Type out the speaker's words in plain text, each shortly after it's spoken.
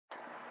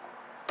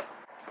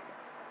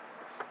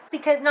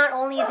because not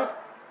only is it,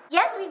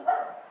 yes,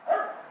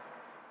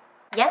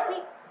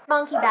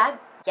 monkey bag.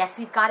 Yes,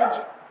 we've got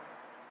a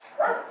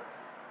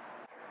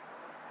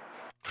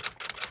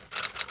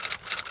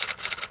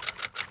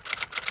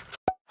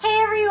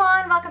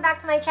welcome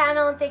back to my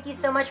channel and thank you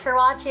so much for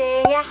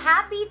watching.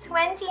 Happy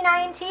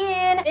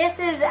 2019! This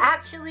is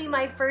actually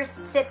my first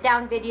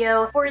sit-down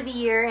video for the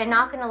year, and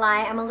not gonna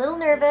lie, I'm a little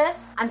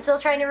nervous. I'm still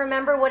trying to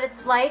remember what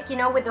it's like, you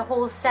know, with the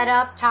whole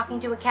setup, talking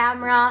to a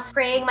camera,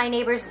 praying my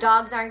neighbor's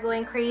dogs aren't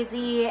going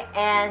crazy,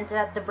 and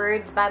that the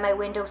birds by my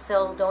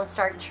windowsill don't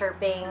start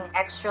chirping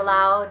extra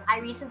loud. I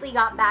recently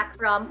got back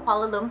from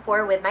Kuala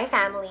Lumpur with my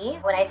family.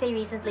 When I say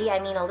recently, I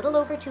mean a little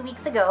over 2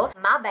 weeks ago.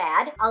 My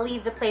bad. I'll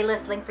leave the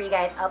playlist link for you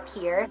guys up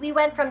here. We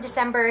went from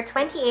December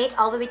 28th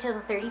all the way to the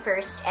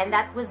 31st, and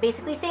that was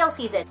basically sale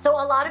season. So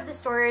a lot of the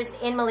stores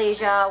in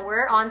Malaysia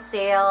were on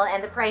sale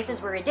and the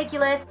prices were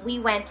ridiculous. We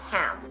went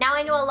ham. Now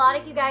I know a lot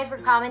of you guys were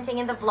commenting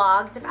in the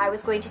vlogs if I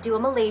was going to do a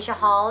Malaysia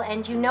haul,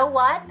 and you know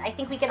what? I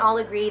think we can all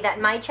agree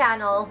that my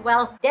channel,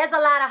 well, there's a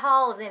lot of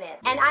hauls in it.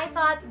 And I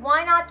thought,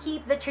 why not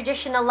keep the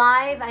tradition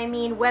alive? I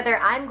mean, whether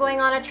I'm going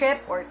on a trip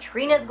or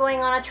Trina's going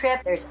on a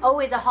trip, there's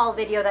always a haul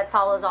video that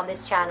follows on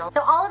this channel.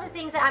 So all of the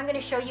things that I'm going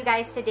to show you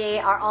guys today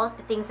are all of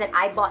the things that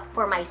I bought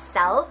for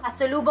myself. A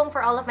salubong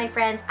for all of my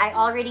friends. I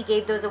already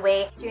gave those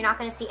away, so you're not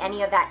going to see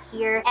any of that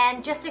here.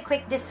 And just a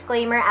quick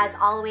disclaimer, as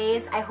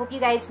always, I hope you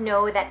guys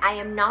know that I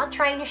am not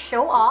trying to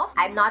show off.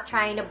 I'm not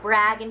trying to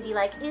brag and be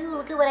like, ooh,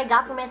 look at what I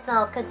got for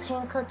myself.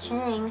 Ka-ching,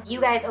 ka-ching. You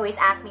guys always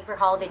ask me for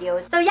haul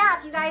videos. So yeah,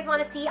 if you guys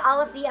want to see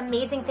all of the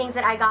amazing things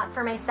that I got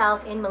for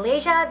myself in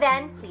Malaysia,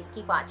 then please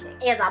keep watching.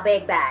 Here's a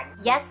big bag.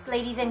 Yes,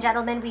 ladies and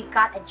gentlemen, we've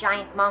got a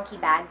giant Monki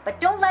bag, but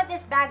don't let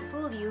this bag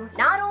fool you.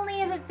 Not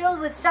only is it filled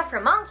with stuff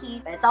from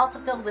Monki, but it's also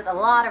filled with a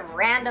lot of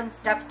random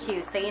stuff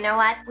too. So you know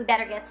what? We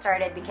better get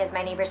started because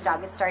my neighbor's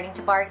dog is starting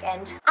to bark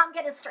and I'm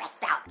getting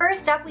stressed out.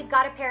 First up, we've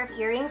got a pair of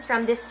earrings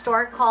from this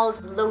store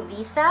called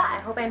Lovisa. I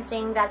hope I'm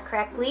saying that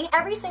correctly.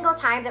 Every single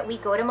time that we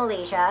go to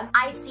Malaysia,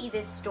 I see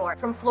this store.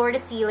 From floor to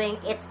ceiling,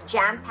 it's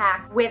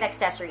jam-packed with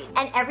accessories.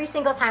 And every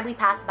single time we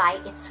pass by,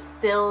 it's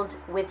filled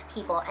with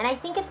people. And I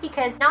think it's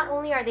because not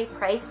only are they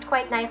priced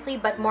quite nicely,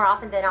 but more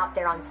often than not,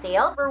 they're on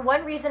sale. For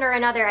one reason or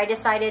another, I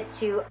decided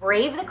to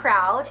brave the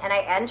crowd and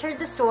I entered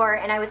the store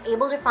and I was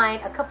able to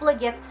find a couple of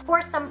gifts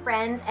for some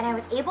friends, and I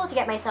was able to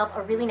get myself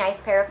a really nice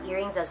pair of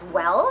earrings as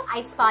well.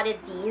 I spotted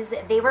these.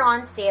 They were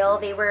on sale.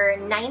 They were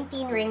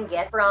 19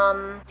 ringgit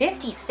from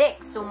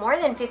 56, so more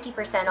than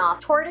 50% off.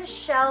 Tortoise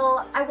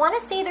shell, I want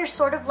to say they're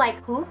sort of like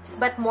hoops,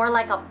 but more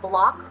like a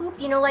block hoop,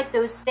 you know, like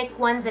those thick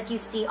ones that you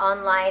see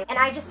online. And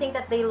I just think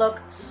that they look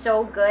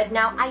so good.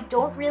 Now, I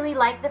don't really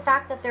like the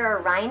fact that there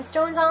are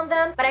rhinestones on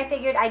them, but I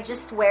figured I'd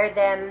just wear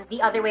them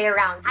the other way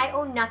around. I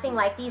own nothing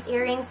like these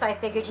earrings, so I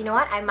figured, you know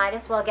what, I might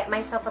as well get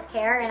myself a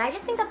pair, and I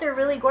just think that they're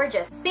really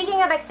gorgeous.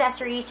 Speaking of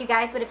accessories, you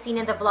guys would have seen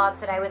in the vlogs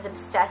that I was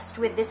obsessed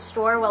with this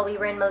store while we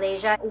were in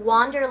Malaysia,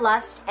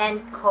 Wanderlust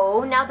 &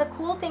 Co. Now, the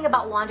cool thing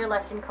about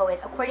Wanderlust & Co.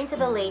 is, according to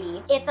the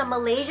lady, it's a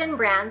Malaysian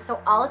brand, so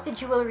all of the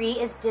jewelry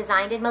is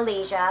designed in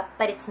Malaysia,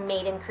 but it's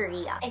made in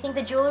Korea. I think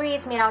the jewelry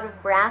is made out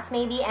of brass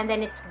maybe, and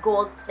then it's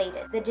gold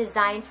plated. The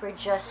designs were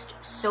just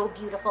so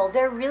beautiful.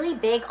 They're really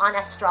big on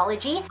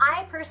astrology.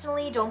 I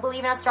personally don't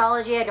believe in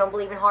astrology. I don't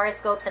believe in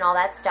horoscopes and all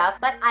that stuff,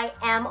 but I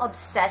am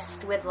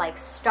obsessed with like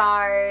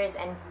stars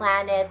and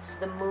planets,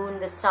 the moon,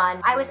 the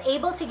sun. I was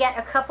able to get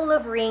a couple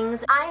of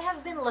rings. I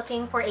have been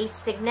looking for a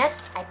signet.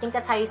 I think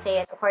that's how you say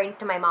it. According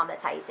to my mom,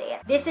 that's how you say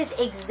it. This is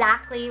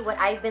exactly what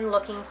I've been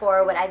looking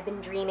for, what I've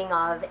been dreaming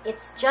of.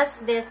 It's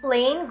just this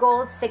plain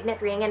gold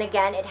signet ring, and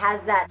again, it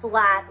has that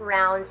flat,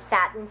 round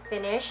satin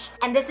finish.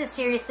 And this is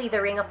seriously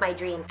the ring of my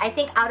dreams. I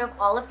think out of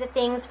all of the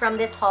things from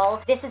this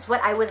haul, this is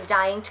what I was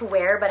dying to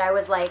wear, but I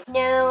was like,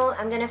 no,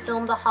 I'm gonna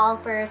film the haul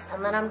first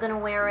and then I'm gonna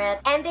wear it.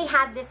 And they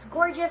had this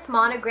gorgeous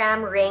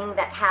monogram ring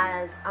that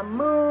has a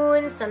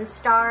moon, some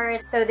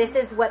stars. So this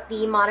is what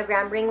the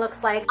monogram ring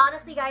looks like.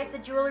 Honestly guys, the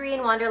jewelry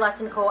in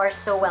Wanderlust & Co. are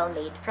so well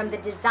made. From the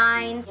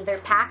designs, their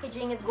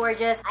packaging is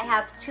gorgeous. I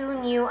have two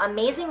new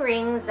amazing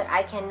rings that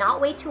I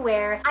cannot wait to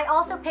wear. I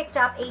also picked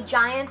up a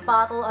giant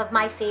bottle of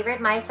my favorite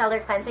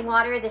Micellar cleansing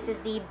water. This is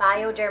the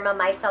Bioderma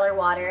Micellar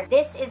water.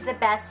 This is the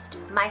best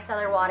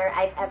micellar water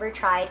I've ever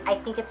tried. I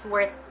think it's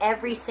worth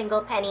every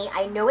single penny.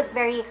 I know it's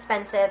very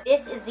expensive.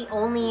 This is the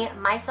only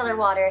micellar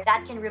water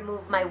that can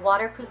remove my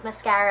waterproof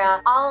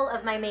mascara, all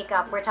of my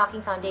makeup, we're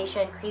talking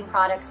foundation, cream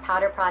products,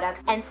 powder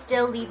products, and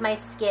still leave my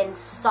skin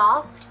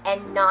soft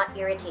and not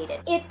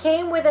irritated. It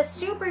came with a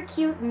super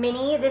cute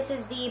mini. This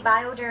is the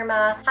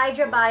Bioderma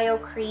Hydra Bio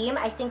Cream.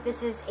 I think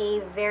this is a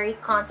very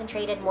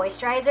concentrated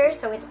moisturizer,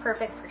 so it's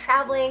perfect for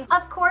traveling.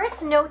 Of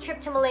course, no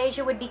trip to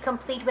Malaysia would be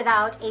complete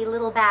without a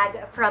little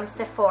bag from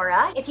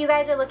Sephora. If you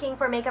guys are looking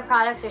for makeup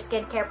products or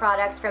skincare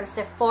products from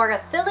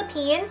Sephora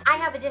Philippines, I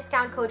have a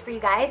discount code for you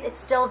guys. It's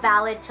still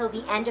valid till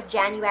the end of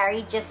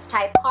January. Just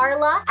type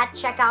Karla at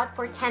checkout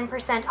for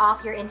 10%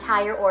 off your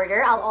entire order.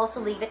 order. I'll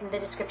also leave it in the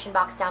description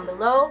box down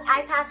below.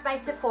 I passed by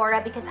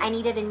Sephora because I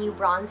needed a new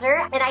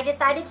bronzer, and I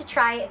decided to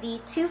try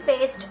the Too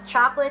Faced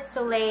Chocolate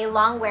Soleil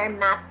Longwear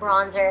Matte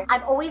Bronzer.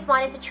 I've always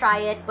wanted to try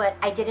it, but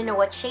I didn't know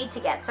what shade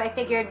to get, so I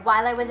figured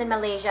while I was in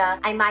Malaysia,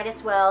 I might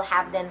as well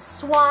have them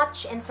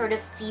swatch and sort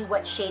of see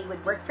what shade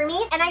would work for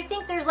me. And I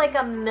think there's like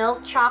a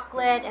milk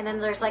chocolate, and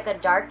then there's like a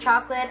dark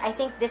chocolate. I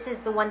think this is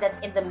the one that's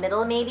in the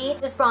middle maybe.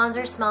 This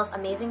bronzer smells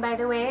amazing, by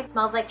the way. It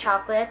smells like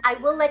chocolate. I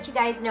will let you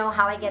guys know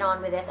how I get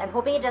on with this. I'm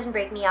hoping it doesn't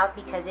break me out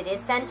because it is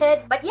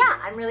scented, but yeah,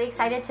 I'm really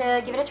excited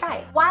to give it a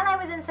try. While I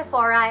was in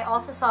Sephora, I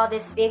also saw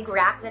this big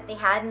rack that they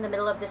had in the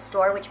middle of the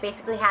store, which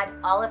basically had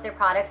all of their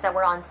products that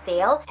were on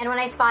sale. And when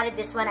I spotted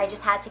this one, I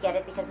just had to get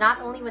it because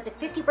not only was it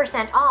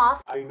 50%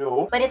 off, I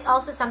know, but it's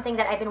also something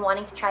that I've been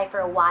wanting to try for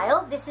a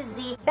while. This is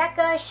the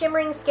Becca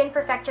Shimmering Skin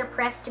Perfector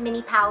Pressed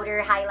Mini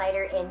Powder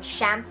Highlighter in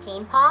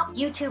Champagne Pop.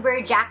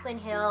 YouTuber Jaclyn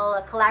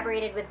Hill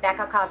collaborated with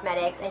Becca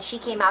Cosmetics, and she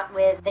came out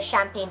with the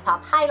Champagne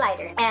Pop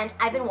highlighter. And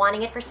I've been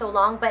wanting it for so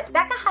long, but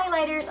Becca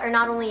highlighters are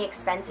not only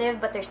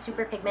expensive, but they're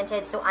super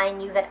pigmented, so I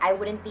knew that I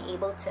wouldn't be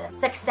able to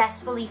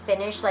successfully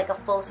finish like a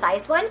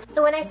full-size one.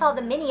 So when I saw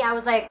the mini, I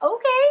was like,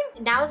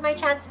 okay, now's my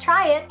chance to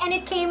try it. And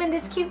it came in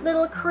this cute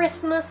little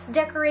Christmas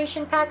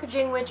decoration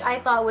packaging, which I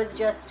thought was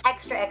just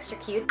extra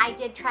cute. I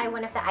did try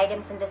one of the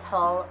items in this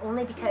haul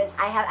only because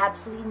I have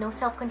absolutely no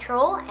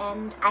self-control,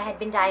 and I had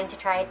been dying to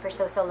try it for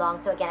so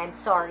long, so again, I'm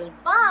sorry.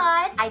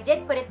 But I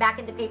did put it back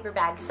in the paper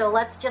bag, so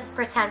let's just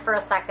pretend for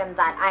a second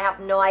that I have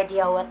no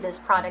idea what this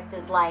product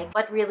is like,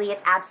 but really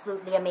it's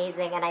absolutely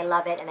amazing and I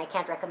love it and I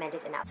can't recommend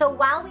it enough. So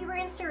while we were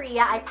in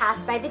Korea, I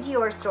passed by the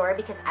Dior store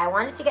because I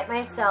wanted to get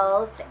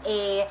myself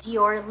a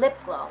Dior lip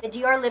glow. The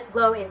Dior lip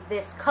glow is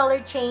this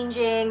color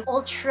changing,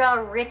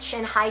 ultra rich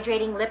and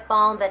hydrating lip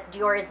balm that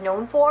Dior is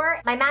known for.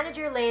 My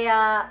manager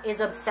Leia is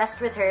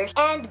obsessed with her,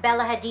 and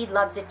Bella Hadid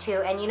loves it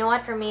too. And you know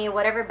what, for me,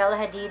 whatever Bella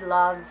Hadid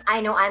loves,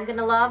 I know I'm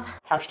gonna love.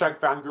 Hashtag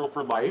fangirl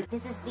for life.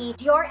 This is the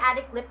Dior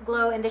Addict Lip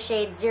Glow in the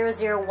shade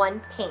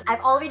 001 Pink.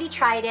 I've already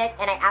tried it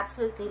and I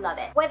absolutely love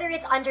it. Whether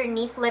it's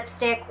underneath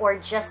lipstick or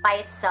just by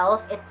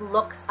itself, it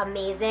looks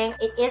amazing.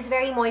 It is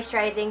very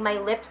moisturizing. My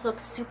lips look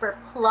super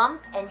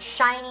plump and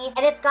shiny,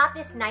 and it's got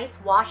this nice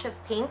wash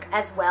of pink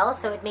as well,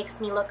 so it makes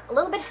me look a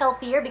little bit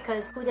healthier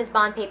because who does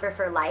bond paper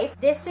for life?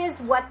 This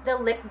is what the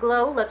lip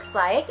glow looks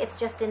like. It's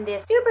just in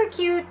this super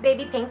cute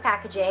baby pink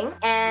packaging,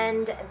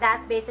 and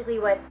that's basically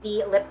what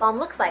the lip balm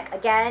looks like.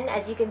 Again,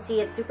 as you can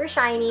see, it's super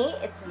shiny.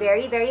 It's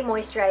very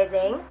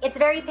moisturizing. It's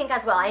very pink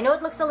as well. I know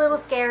it looks a little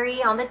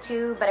scary on the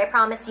tube, but I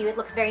promise you it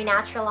looks very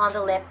natural on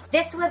the lips.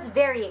 This was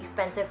very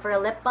expensive for a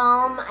lip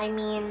balm. I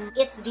mean,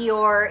 it's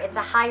Dior, it's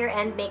a higher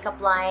end makeup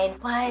line,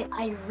 but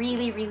I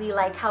really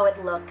like how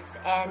it looks,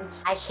 and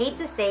I hate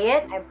to say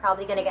it, I'm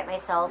probably gonna get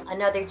myself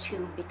another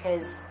tube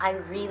because I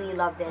really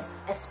love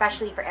this,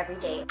 especially for every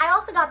day. I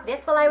also got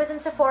this while I was in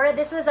Sephora.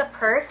 This was a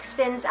perk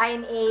since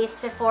I'm a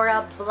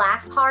Sephora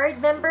Black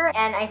Card member,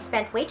 and I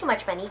spent way too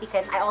much money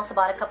because I also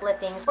bought a couple of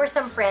things for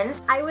some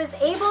friends. I was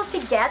able to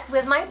get,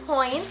 with my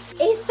points,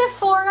 a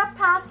Sephora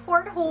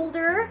passport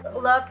holder.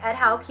 Look at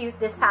how cute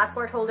this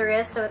passport holder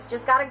is. So it's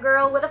just got a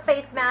girl with a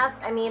face mask.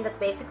 I mean, that's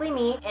basically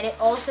me. And it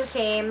also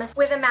came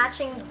with a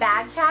matching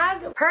bag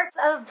tag. Perks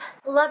of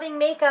loving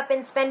makeup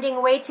and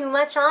spending way too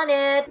much on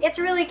it. It's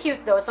really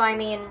cute though, so I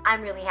mean,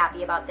 I'm really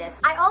happy about this.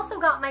 I also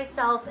got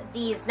myself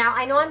these. Now,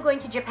 I know I'm going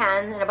to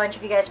Japan, and a bunch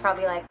of you guys are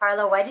probably like,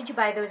 Karla, why did you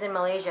buy those in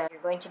Malaysia?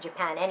 You're going to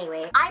Japan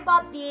anyway. I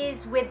bought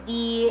these with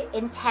the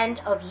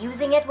intent of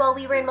using it while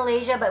we were in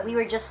Malaysia, but we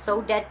were just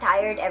so dead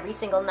tired every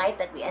single night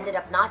that we ended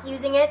up not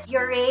using it.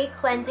 Biore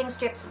Cleansing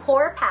Strips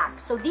Pore Pack.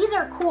 So these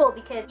are cool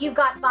because you've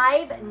got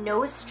 5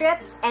 nose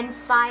strips and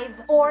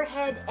 5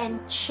 forehead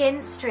and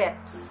chin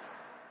strips.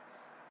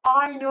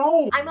 I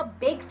know! I'm a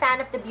big fan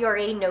of the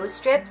Biore nose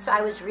strip, so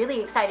I was really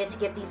excited to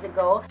give these a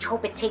go. I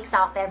hope it takes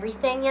off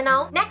everything, you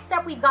know? Next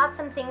up, we've got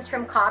some things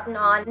from Cotton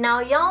On. Now,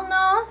 y'all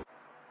know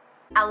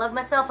I love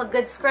myself a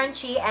good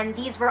scrunchie, and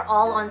these were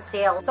all on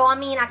sale. So I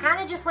mean, I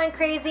kind of just went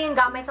crazy and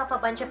got myself a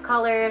bunch of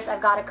colors.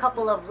 I've got a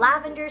couple of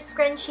lavender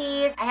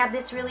scrunchies. I have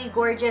this really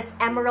gorgeous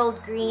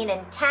emerald green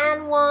and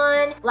tan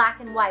one, black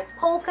and white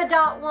polka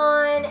dot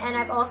one, and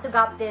I've also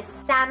got this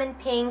salmon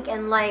pink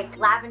and like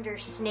lavender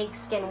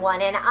snakeskin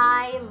one. And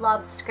I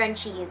love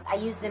scrunchies. I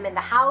use them in the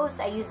house.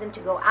 I use them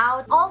to go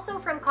out. Also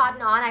from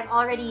Cotton On, I've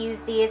already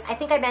used these. I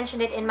think I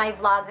mentioned it in my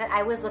vlog that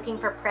I was looking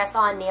for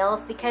press-on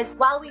nails because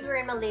while we were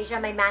in Malaysia,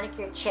 my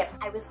manicure chip.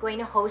 I was going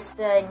to host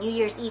the New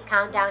Year's Eve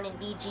countdown in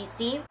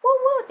BGC. Woo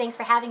woo! Thanks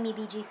for having me,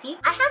 BGC.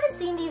 I haven't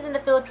seen these in the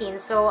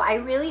Philippines, so I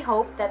really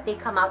hope that they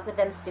come out with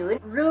them soon.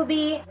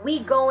 Rubi, We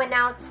Going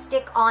Out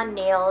Stick-On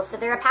Nails. So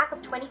they're a pack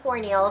of 24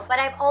 nails, but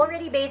I've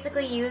already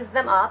basically used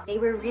them up. They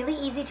were really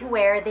easy to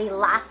wear. They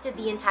lasted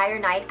the entire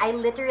night. I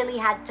literally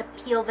had to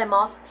peel them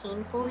off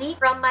painfully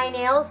from my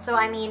nails. So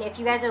I mean, if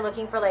you guys are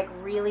looking for like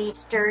really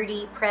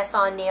sturdy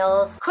press-on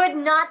nails, could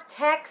not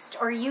text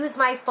or use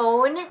my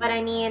phone, but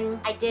I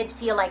mean, I did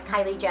feel like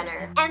Kylie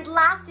Jenner. And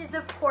last is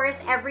of course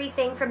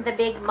everything from the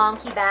big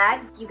Monki bag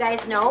bag. You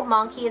guys know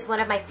Monki is one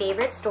of my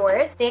favorite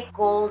stores. Thick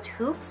gold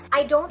hoops.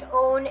 I don't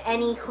own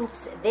any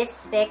hoops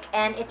this thick,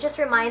 and it just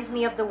reminds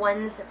me of the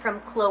ones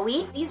from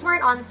Chloe. These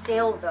weren't on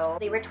sale though.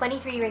 They were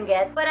 23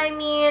 ringgit. But I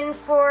mean,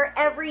 for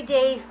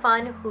everyday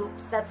fun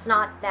hoops, that's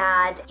not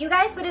bad. You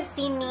guys would have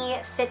seen me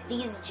fit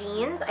these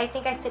jeans. I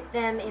think I fit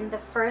them in the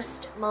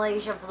first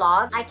Malaysia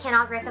vlog. I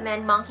cannot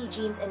recommend Monki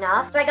jeans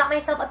enough. So I got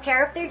myself a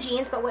pair of their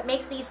jeans, but what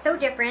makes these so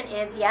different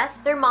is, yes,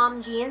 they're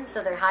mom jeans,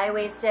 so they're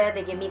high-waisted.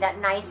 They give me that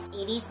nice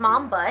 80s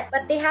mom butt,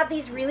 but they have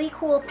these really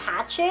cool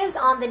patches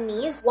on the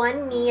knees.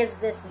 One knee is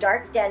this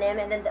dark denim,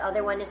 and then the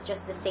other one is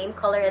just the same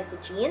color as the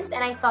jeans,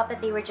 and I thought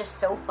that they were just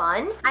so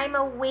fun. I'm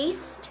a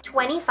waist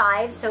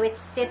 25, so it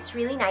sits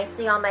really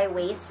nicely on my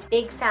waist.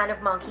 Big fan of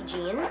Monki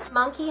jeans.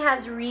 Monki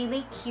has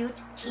really cute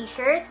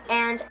t-shirts,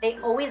 and they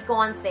always go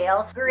on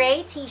sale.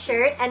 Gray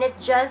t-shirt, and it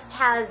just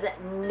has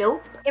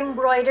Nope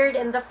embroidered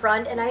in the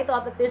front, and I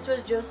thought that this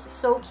was just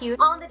so cute.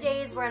 On the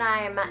days when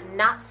I'm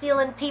not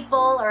feeling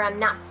people or I'm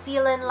not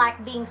feeling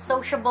like being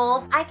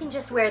sociable, I can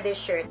just wear this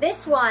shirt.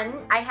 This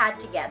one I had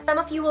to get. Some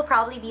of you will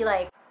probably be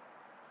like,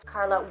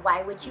 Karla,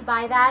 why would you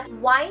buy that?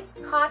 White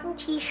cotton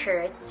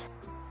t-shirt,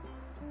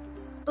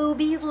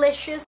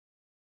 Boobilicious.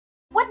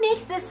 What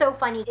makes this so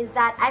funny is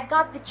that I've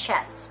got the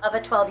chest of a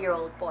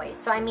 12-year-old boy.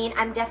 So I mean,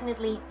 I'm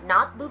definitely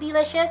not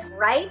boobylicious.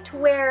 Right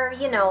where,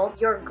 you know,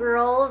 your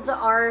girls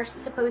are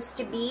supposed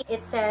to be,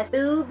 it says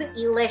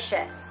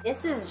Boobilicious.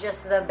 This is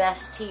just the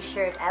best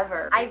t-shirt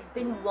ever. I've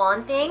been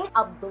wanting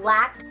a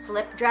black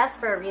slip dress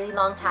for a really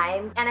long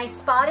time, and I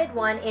spotted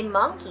one in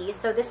Monki.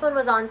 So this one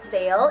was on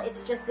sale.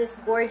 It's just this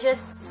gorgeous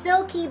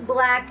silky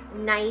black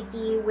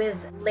nightie with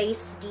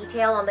lace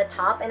detail on the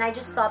top, and I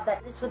just thought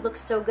that this would look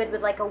so good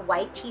with like a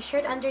white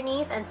t-shirt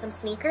underneath and some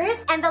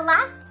sneakers. And the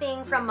last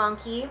thing from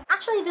Monki,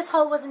 actually this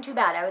haul wasn't too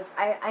bad.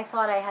 I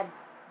thought I had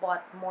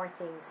bought more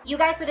things. You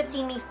guys would have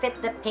seen me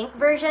fit the pink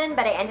version,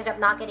 but I ended up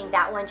not getting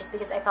that one just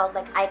because I felt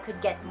like I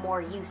could get more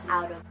use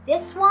out of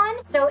this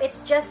one. So it's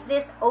just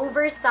this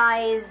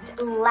oversized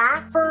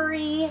black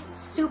furry,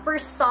 super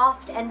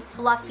soft and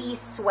fluffy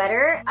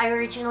sweater. I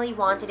originally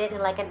wanted it in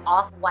like an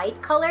off-white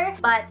color,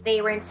 but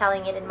they weren't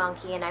selling it in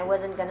Monki, and I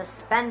wasn't gonna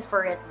spend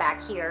for it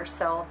back here,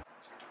 so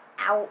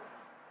ow.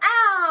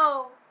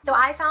 Ow! So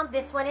I found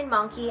this one in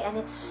Monki, and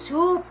it's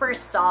super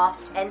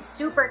soft and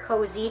super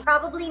cozy.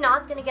 Probably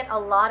not gonna get a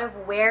lot of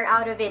wear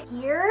out of it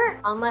here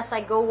unless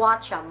I go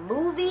watch a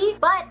movie,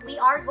 but we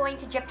are going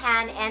to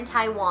Japan and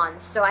Taiwan,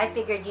 so I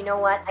figured, you know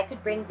what, I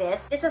could bring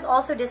this. This was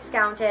also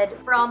discounted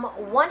from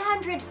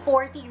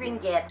 140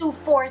 ringgit to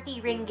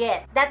 40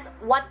 ringgit. That's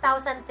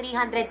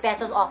 1,300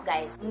 pesos off,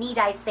 guys. Need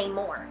I say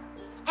more?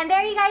 And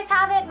there you guys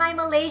have it, my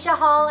Malaysia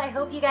haul. I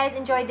hope you guys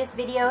enjoyed this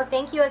video.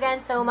 Thank you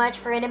again so much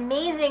for an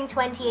amazing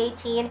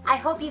 2018. I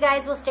hope you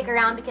guys will stick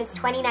around because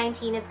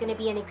 2019 is going to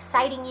be an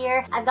exciting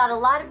year. I've got a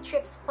lot of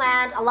trips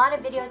planned, a lot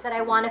of videos that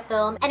I want to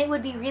film, and it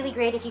would be really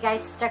great if you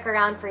guys stuck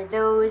around for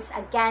those.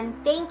 Again,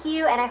 thank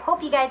you, and I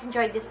hope you guys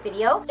enjoyed this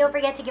video. Don't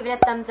forget to give it a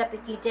thumbs up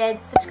if you did,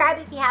 subscribe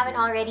if you haven't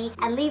already,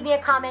 and leave me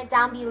a comment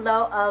down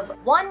below of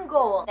one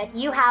goal that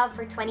you have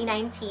for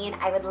 2019.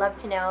 I would love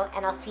to know,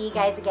 and I'll see you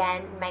guys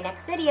again in my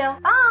next video.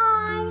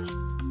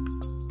 Bye!